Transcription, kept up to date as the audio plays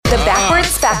The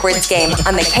Backwards game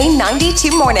on the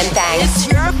K92 Morning Thing.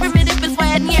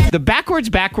 The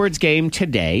Backwards game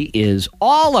today is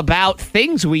all about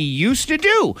things we used to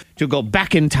do to go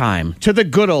back in time to the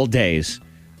good old days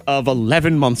of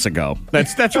 11 months ago.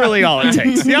 That's really all it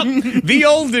takes. Yep. The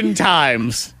olden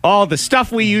times. All the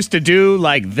stuff we used to do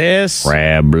like this.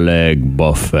 Crab leg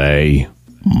buffet.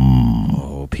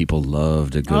 Oh, people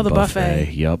loved a good the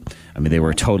buffet. Yep. I mean, they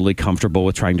were totally comfortable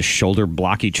with trying to shoulder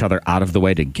block each other out of the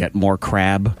way to get more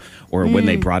crab. Or when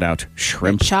they brought out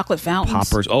shrimp. Chocolate fountains.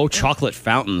 Poppers. Oh, chocolate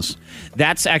fountains.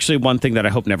 That's actually one thing that I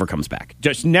hope never comes back.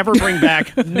 Just never bring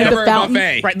back. Never a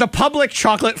buffet. Right. The public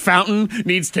chocolate fountain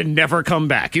needs to never come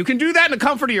back. You can do that in the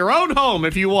comfort of your own home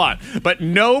if you want. But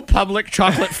no public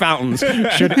chocolate fountains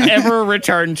should ever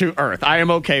return to Earth. I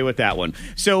am okay with that one.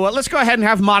 So let's go ahead and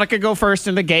have Monica go first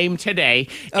in the game today.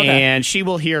 Okay. And she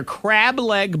will hear crab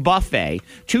leg buffet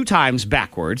 2 times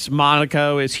backwards.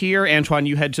 Monica is here. Antoine,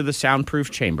 you head to the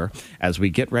soundproof chamber as we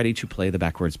get ready to play the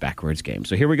backwards game.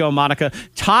 So here we go, Monica.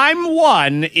 Time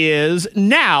 1 is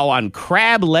now on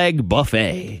crab leg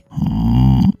buffet.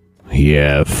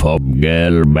 Yeah,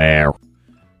 fobgel bear.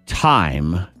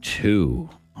 Time 2.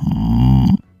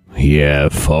 Yeah,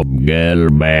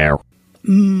 fobgel bear.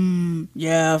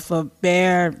 Yeah, for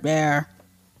bear.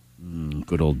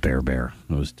 Good old bear.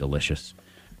 It was delicious.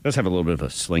 It does have a little bit of a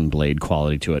sling blade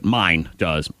quality to it. Mine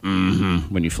does.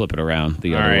 When you flip it around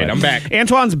the other way. All right, I'm back.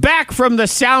 Antoine's back from the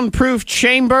soundproof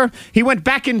chamber. He went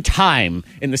back in time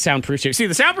in the soundproof chamber. See,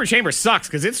 the soundproof chamber sucks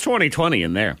because it's 2020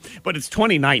 in there, but it's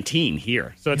 2019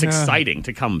 here. So it's exciting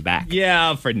to come back.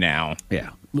 Yeah, for now. Yeah.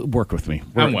 Work with me.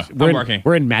 I'm working.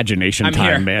 We're in imagination I'm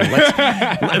time, here. man.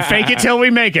 Let's fake it till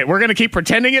we make it. We're going to keep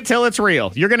pretending it till it's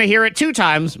real. You're going to hear it 2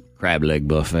 times. Crab leg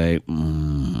buffet.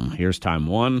 Here's time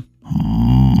 1.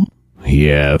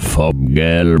 Yeah,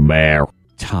 fobgel bear.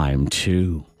 Time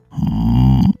 2.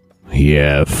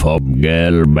 Yeah,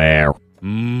 fobgel bear.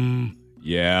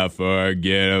 Yeah,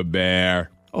 forget a bear.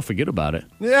 Oh, forget about it.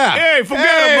 Yeah. Hey,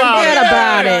 forget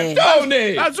about it.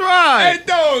 Tony. That's right. Hey,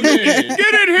 Tony.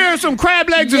 Get in here, some crab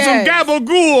legs and Yes. some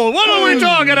gabagool. What are we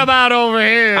talking about over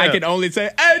here? I can only say,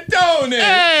 hey, Tony.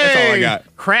 That's all I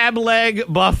got. Crab leg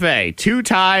buffet, 2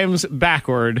 times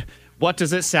backward. What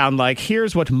does it sound like?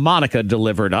 Here's what Monica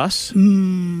delivered us.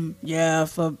 Yeah,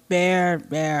 for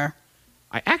bear.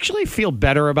 I actually feel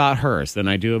better about hers than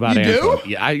I do about You do? Antoine.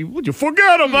 Yeah, would you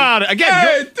forget about it? Again,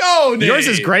 Hey, Tony. yours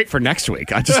is great for next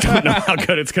week. I just don't know how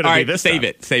good it's going to All be right, this save time.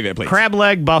 it. Save it, please. Crab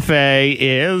leg buffet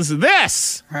is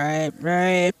this. Right,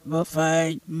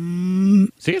 buffet.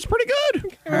 See, it's pretty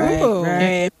good.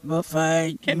 Right,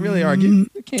 buffet. Can't really argue.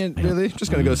 Can't really.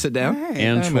 Just going to go sit down.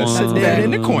 I'm Antoine going to sit down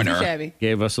in the corner.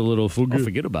 gave us a little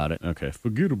forget about it. Okay,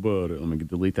 forget about it. Let me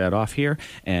delete that off here.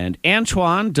 And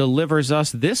Antoine delivers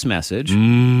us this message.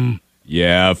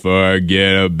 Yeah,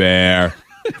 forget a bear.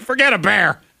 Forget a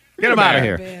bear. Get him out of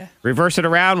here. Reverse it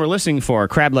around. We're listening for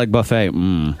crab leg buffet.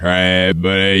 Crab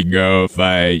leg go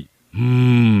fight.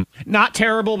 Not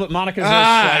terrible, but Monica's is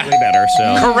slightly better.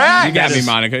 So Correct. You got That me, is-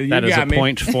 Monica. You that is got a me.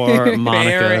 point for Monica.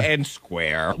 Fair and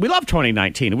square. We love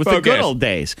 2019. It was the good Focus. old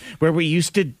days where we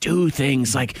used to do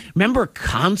things like, remember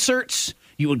concerts?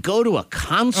 You would go to a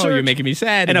concert. Oh, you're making me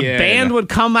sad And again. a band would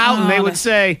come out and they would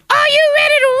say, "Are you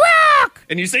ready to rock?"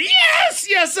 And you say,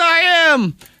 "Yes, I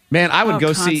am." Man, I would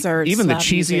go see concerts, even the loud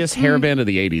cheesiest music. hair band of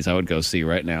the 80s. I would go see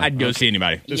right now. I'd go see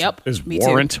anybody. Yep. Is me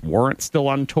Warrant still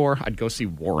on tour? I'd go see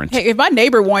Warrant. Hey, if my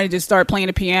neighbor wanted to start playing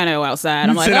the piano outside,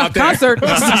 I'm like, sit oh, out there. concert.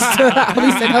 I'll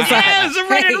be sitting outside. Yes, I'm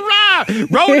ready to rock.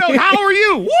 Rono, how are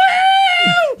you? Woo!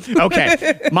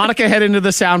 Okay, Monica, head into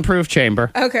the soundproof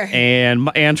chamber. Okay. And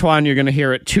Antoine, you're going to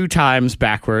hear it 2 times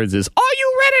backwards. Is "Are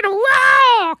you ready to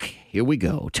rock?" Here we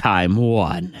go. Time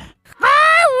 1.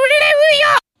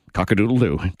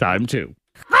 Cock-a-doodle-doo. Time 2.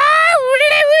 I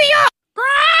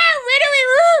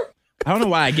don't know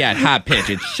why I got high pitch.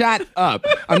 It shot up.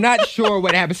 I'm not sure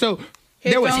what happened. So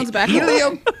there was Headphones back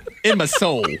helium in my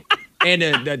soul. And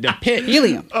the pitch.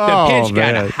 Helium. The pitch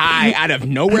man. got high out of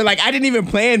nowhere. Like, I didn't even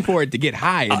plan for it to get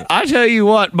high. I tell you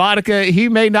what, Monica, he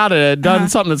may not have done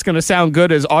something that's going to sound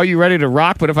good as "Are you ready to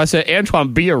rock?" But if I said,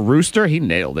 "Antoine, be a rooster," he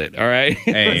nailed it. All right.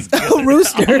 Hey.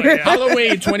 Rooster.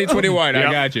 Halloween 2021.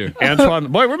 I got you.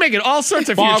 Antoine, boy, we're making all sorts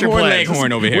of future Foghorn plans.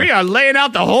 Leghorn over here. We are laying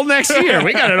out the whole next year.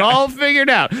 We got it all figured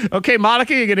out. Okay,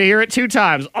 Monica, you're going to hear it 2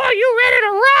 times. Are you ready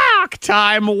to rock?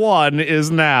 Time 1 is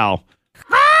now.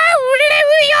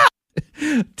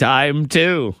 Time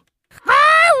 2.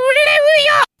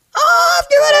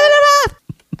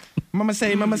 Mama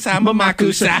say, mama sa, mama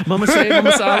kusa. Mama say,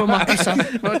 mama sa, mama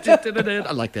kusa.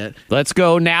 I like that. Let's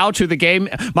go now to the game.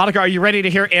 Monica, are you ready to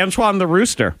hear Antoine the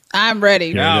Rooster? I'm ready.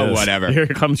 Here it Oh, is. whatever. Here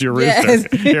comes your rooster. Yes.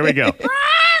 Here we go.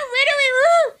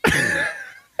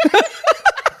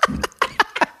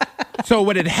 So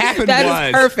what had happened That was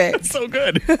is perfect. So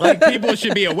good. like people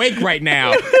should be awake right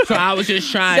now. So I was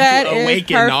just trying That to is awaken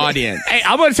the perfect. audience. Hey,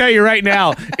 I'm going to tell you right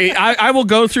now, I will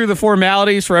go through the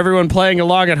formalities for everyone playing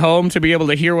along at home to be able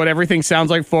to hear what everything sounds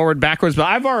like forward, backwards, but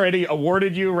I've already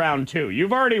awarded you round 2.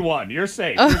 You've already won. You're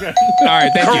safe. You're good. All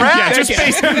right, thank you. Yeah, Thank just you.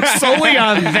 based solely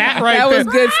on that right That there. was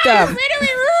good stuff.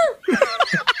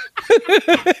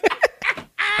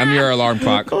 I'm your alarm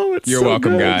clock. Oh, it's You're so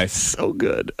welcome, good. guys. So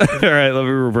good. All right, let me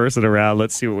reverse it around.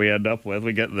 Let's see what we end up with.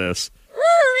 We get this.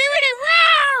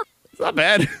 It's not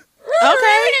bad. Okay.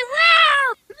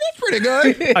 That's pretty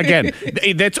good. Again,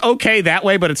 that's okay that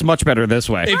way, but it's much better this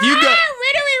way.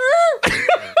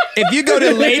 If you go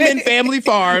to Lehman Family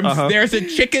Farms, there's a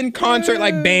chicken concert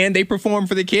like band they perform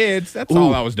for the kids. That's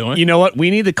all I was doing. You know what? We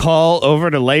need to call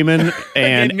over to Layman Get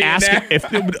and me in ask there. if,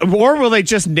 or will they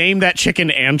just name that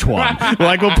chicken Antoine?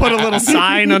 Like we'll put a little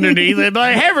sign underneath it,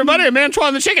 like, "Hey, everybody, I'm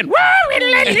Antoine the chicken."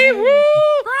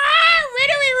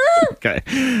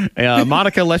 Okay,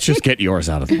 Monica, let's just get yours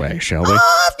out of the way, shall we?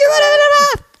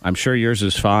 I'm sure yours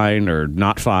is fine or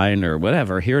not fine or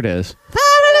whatever. Here it is.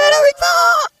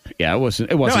 Yeah, it wasn't.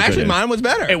 It no, wasn't. actually, good. mine was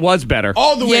better. It was better.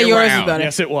 all the way yours is around. better.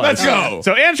 Yes, it was. Let's go.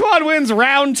 So Antoine wins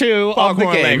round 2 of the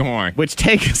Foghorn game, Leghorn. which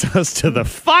takes us to the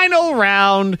final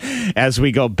round as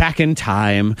we go back in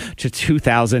time to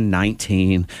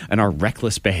 2019 and our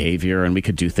reckless behavior, and we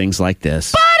could do things like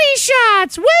this. Body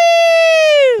shots! Woo!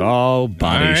 Oh,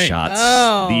 body All right. shots.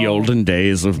 Oh. The olden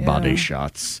days of body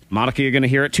shots. Monica, you're going to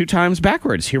hear it 2 times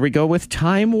backwards. Here we go with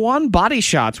time 1, body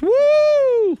shots. Woo!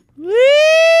 Woo!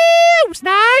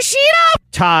 Snash it up!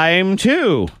 Time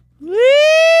 2. Woo!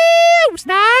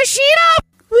 Snash it up!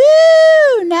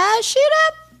 Woo! Nash it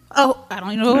up. Oh, I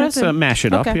don't even know what I Let's said. mash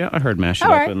it up. Okay. Yeah, I heard mash it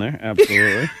All up right. in there.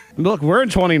 Absolutely. Look, we're in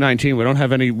 2019. We don't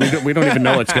have any. We don't even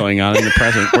know what's going on in the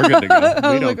present. We're good to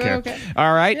go. We don't care. okay.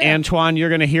 All right, Antoine, you're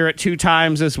going to hear it 2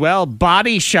 times as well.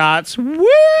 Body shots. Woo!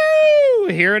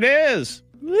 Here it is.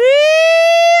 Woo!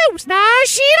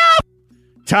 Snash it up.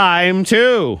 Time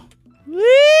 2. Woo!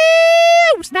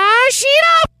 Snash it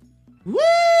up. Woo!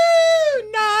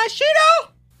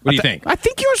 Nashito. What do you think? I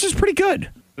think yours is pretty good.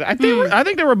 I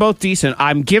think they were both decent.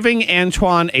 I'm giving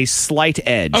Antoine a slight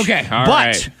edge. Okay, all but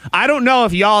right. I don't know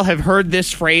if y'all have heard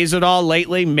this phrase at all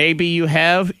lately. Maybe you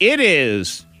have. It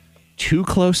is too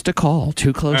close to call.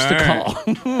 Too close to All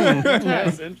call.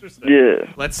 That's interesting.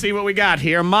 Yeah. Let's see what we got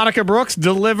here. Monica Brooks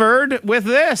delivered with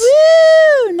this.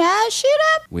 Woo! Nash it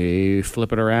up. We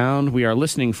flip it around. We are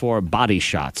listening for body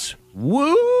shots.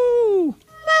 Woo!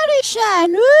 Body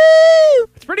shine. Woo!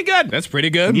 It's pretty good. That's pretty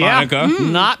good, Yeah, Monica.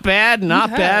 not bad, not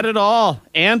bad at all.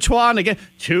 Antoine, again,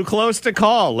 too close to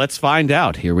call. Let's find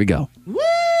out. Here we go. Woo!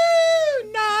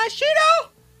 Nashito.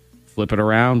 Flip it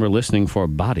around. We're listening for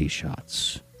body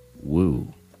shots.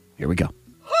 Woo. Here we go.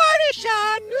 Party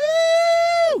shot.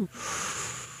 Woo!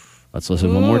 Let's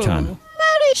listen one more time.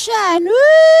 Body shine.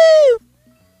 Woo!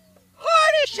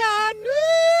 Party shot.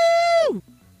 Woo!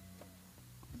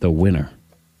 The winner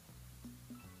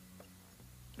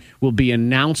will be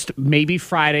announced maybe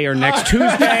Friday or next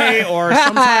Tuesday or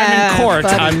sometime in court.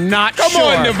 I'm not Come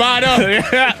sure. on, Nevada.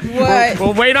 What?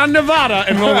 We'll wait on Nevada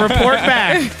and we'll report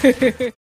back.